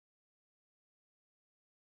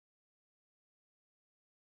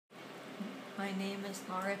My name is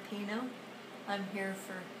Laura Pino. I'm here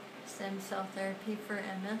for stem cell therapy for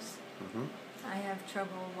MS. I have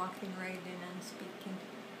trouble walking, writing, and speaking.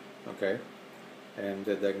 Okay. And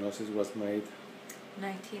the diagnosis was made?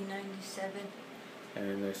 1997.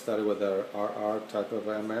 And it started with a RR type of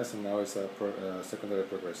MS, and now it's a secondary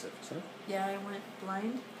progressive, is it? Yeah, I went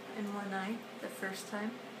blind in one eye the first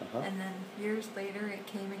time, and then years later it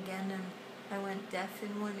came again, and I went deaf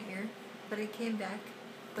in one ear, but it came back,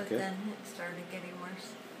 but then it started getting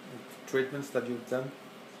worse. Treatments that you've done?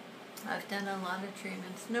 I've done a lot of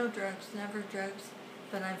treatments. No drugs, never drugs,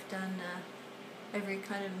 but I've done every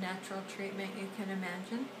kind of natural treatment you can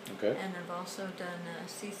imagine. Okay. And I've also done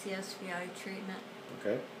CCSVI treatment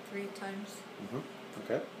 3 times.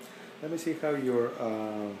 Okay. Let me see how your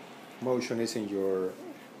motion is in your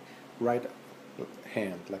right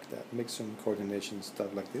hand, like that. Make some coordination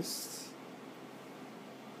stuff like this.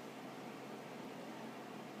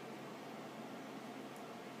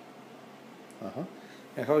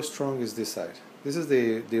 And how strong is this side? This is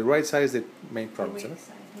the right side is the main problem, The isn't weak it?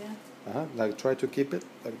 side, yeah. Like try to keep it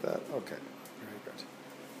like that. Okay, very good.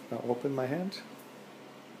 Now open my hand.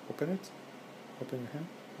 Open it. Open your hand.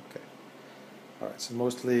 Okay. All right. So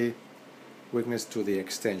mostly weakness to the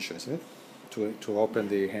extension, isn't it? To open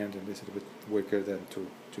the hand, and it's a little bit weaker than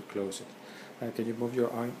to close it. Can you move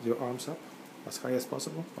your arms up as high as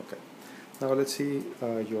possible? Okay. Now let's see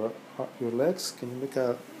your legs. Can you make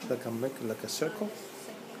like a circle?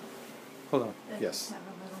 Hold on. Yes. Have a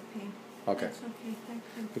little pain. Okay. That's okay. Thank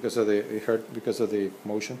you. Because of the because of the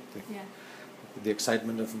motion. Yeah. The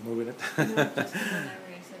excitement of moving it. No, just when I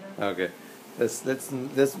raise it up. Okay.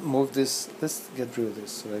 Let's move this. Let's get rid of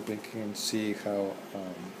this so that we can see how.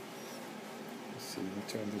 Let's see. Let me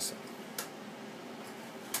turn this up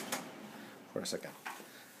for a second.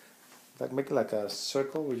 Like make like a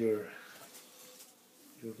circle with your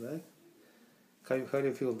leg. How do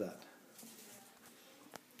you feel that?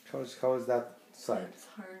 How is that side? It's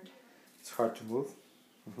hard. It's hard to move.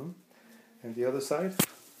 And the other side?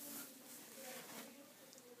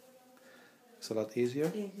 It's a lot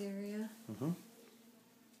easier. Easier, yeah.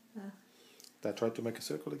 I try to make a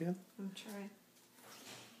circle again. I'm trying.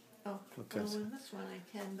 Oh, Okay. well, with this one I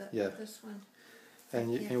can, but Yeah. with this one.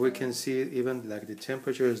 And we can see even like the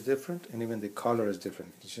temperature is different, and even the color is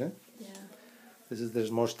different. You see? Yeah.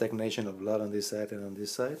 There's more stagnation of blood on this side and on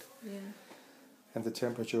this side. Yeah. And the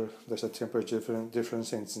temperature, there's a temperature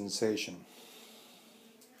difference in sensation.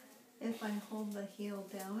 If I hold the heel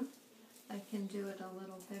down, I can do it a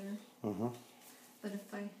little better. But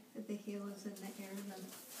if the heel is in the air,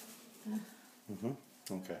 then.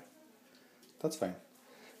 Okay, that's fine.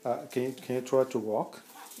 Can you try to walk?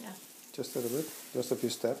 Yeah. Just a little bit, just a few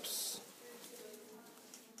steps.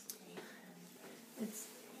 It's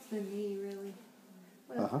the knee, really.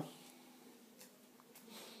 Well,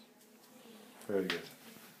 Very good.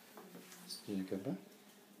 Can you get back?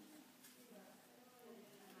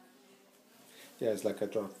 Yeah, it's like a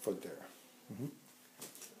drop foot there.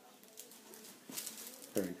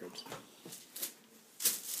 Very good.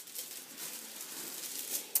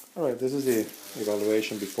 All right, this is the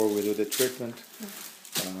evaluation before we do the treatment.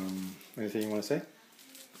 Anything you want to say?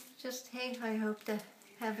 Just, hey, I hope to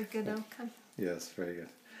have a good outcome. Yes, very good.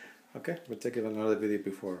 Okay, we'll take another video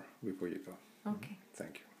before you go. Okay.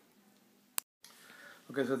 Thank you.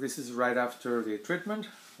 Okay, so this is right after the treatment.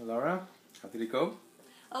 Laura, how did it go?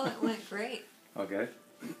 Oh, it went great. Okay.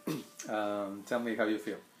 Tell me how you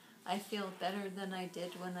feel. I feel better than I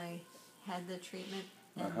did when I had the treatment,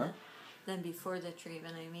 and than before the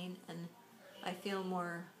treatment, I mean. And I feel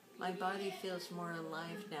more, my body feels more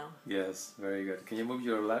alive now. Yes, very good. Can you move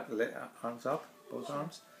your arms up, both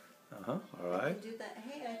arms? All right. I can do that.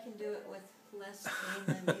 Hey, I can do it with less pain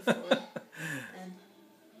than before. And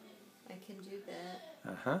I can do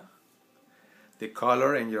that. The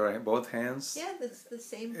color in your both hands? Yeah, that's the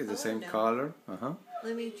same color. Is the same now. color?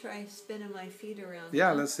 Let me try spinning my feet around.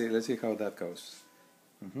 Yeah, let's see how that goes.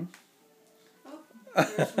 Oh,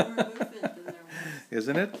 there's more movement than there was.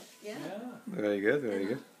 Isn't it? Yeah. Very good, very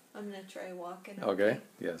good. I'm going to try walking. Okay,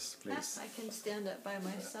 yes, please. I can stand up by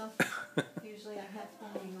myself. Usually I have to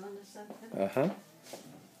hang on to something.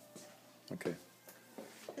 Okay.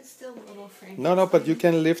 It's still a little frantic. No, but you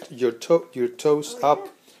can lift your toes up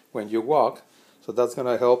when you walk, so that's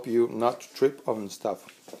gonna help you not to trip on stuff.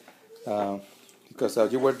 Because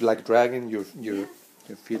you were like dragging your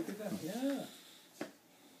feet.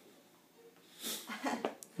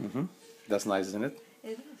 That's nice, isn't it?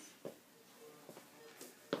 It is.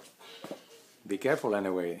 Be careful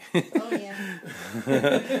anyway. Oh, yeah.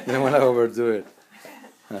 You don't want to overdo it.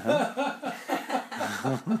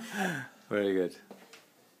 Very good.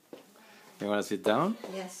 You want to sit down?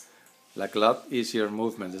 Yes. Like a lot easier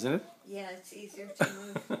movement, isn't it? Yeah, it's easier to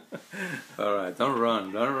move. All right, don't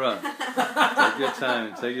run, don't run. Take your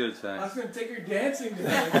time, take your I time. was going to take her dancing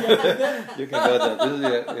today. You can go there. This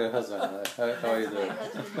is your husband. How are you My doing?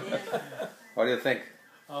 husband, Dan. What do you think?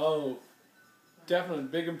 Oh, definitely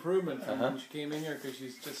big improvement from when she came in here because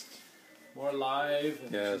she's just more alive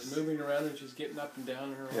and Yes. she's moving around and she's getting up and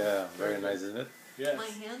down her own. Yeah, very nice, isn't it? Yes. My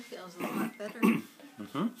hand feels a lot better.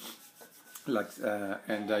 Mm-hmm. Like,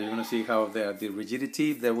 and you're gonna see how the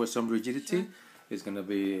rigidity. If there was some rigidity, is gonna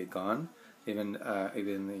be gone. Even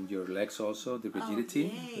in your legs also, the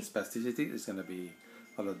rigidity, the spasticity is gonna be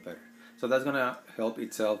a lot better. So that's gonna help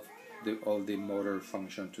itself all the motor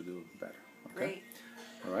function to do better. Okay. Great.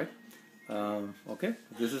 All right. Okay.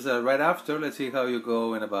 This is right after. Let's see how you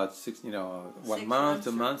go in about 6 6 month, 2 months,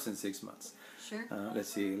 months, and 6 months. Sure. Let's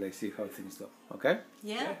see how things go. Okay.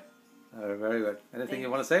 Yeah. Very good. Anything you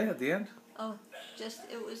want to say at the end? Oh, just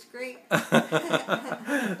it was great.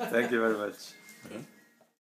 Thank you very much. Okay.